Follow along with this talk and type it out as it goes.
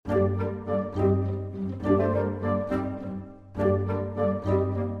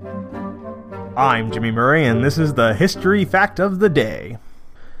I'm Jimmy Murray, and this is the History Fact of the Day.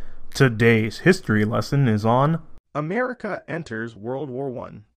 Today's history lesson is on America enters World War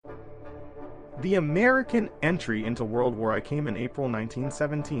I. The American entry into World War I came in April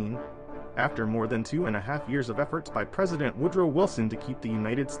 1917, after more than 2.5 years of efforts by President Woodrow Wilson to keep the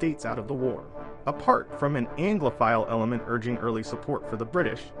United States out of the war. Apart from an Anglophile element urging early support for the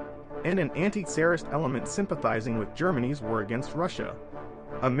British, and an anti-Tsarist element sympathizing with Germany's war against Russia,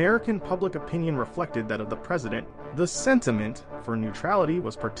 American public opinion reflected that of the president. The sentiment for neutrality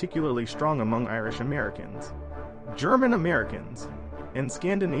was particularly strong among Irish Americans, German Americans, and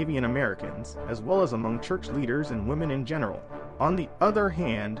Scandinavian Americans, as well as among church leaders and women in general. On the other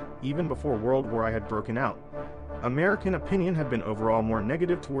hand, even before World War I had broken out, American opinion had been overall more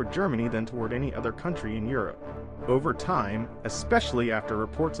negative toward Germany than toward any other country in Europe. Over time, especially after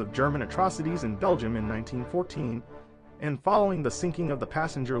reports of German atrocities in Belgium in 1914, and following the sinking of the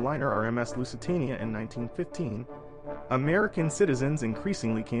passenger liner RMS Lusitania in 1915, American citizens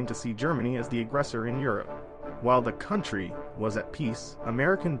increasingly came to see Germany as the aggressor in Europe. While the country was at peace,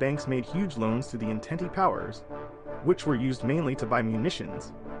 American banks made huge loans to the Entente powers, which were used mainly to buy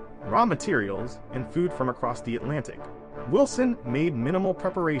munitions, raw materials, and food from across the Atlantic. Wilson made minimal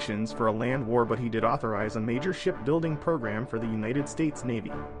preparations for a land war, but he did authorize a major shipbuilding program for the United States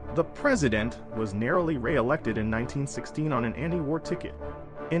Navy. The president was narrowly re-elected in 1916 on an anti-war ticket.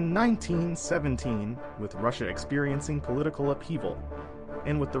 In 1917, with Russia experiencing political upheaval,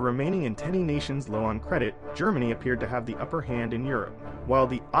 and with the remaining Entente nations low on credit, Germany appeared to have the upper hand in Europe, while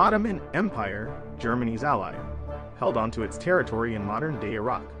the Ottoman Empire, Germany's ally, held onto its territory in modern-day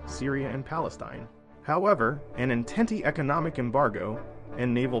Iraq, Syria, and Palestine. However, an Entente economic embargo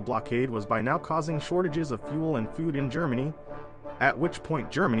and naval blockade was by now causing shortages of fuel and food in Germany, at which point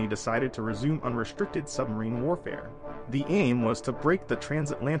Germany decided to resume unrestricted submarine warfare. The aim was to break the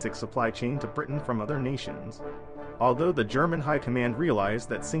transatlantic supply chain to Britain from other nations. Although the German High Command realized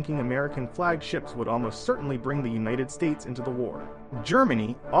that sinking American flagged ships would almost certainly bring the United States into the war.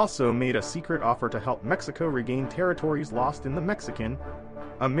 Germany also made a secret offer to help Mexico regain territories lost in the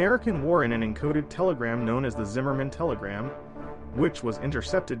Mexican-American War in an encoded telegram known as the Zimmermann Telegram, which was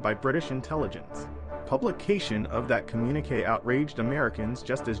intercepted by British intelligence. Publication of that communique outraged Americans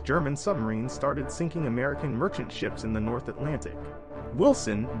just as German submarines started sinking American merchant ships in the North Atlantic.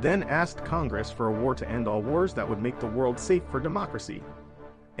 Wilson then asked Congress for a war to end all wars that would make the world safe for democracy,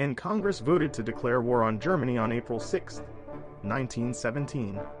 and Congress voted to declare war on Germany on April 6,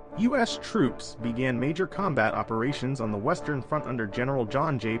 1917. U.S. troops began major combat operations on the Western Front under General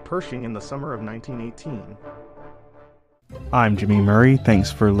John J. Pershing in the summer of 1918. I'm Jimmy Murray.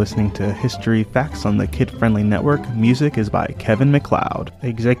 Thanks for listening to History Facts on the Kid Friendly Network. Music is by Kevin MacLeod.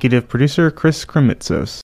 Executive producer Chris Kremitzos.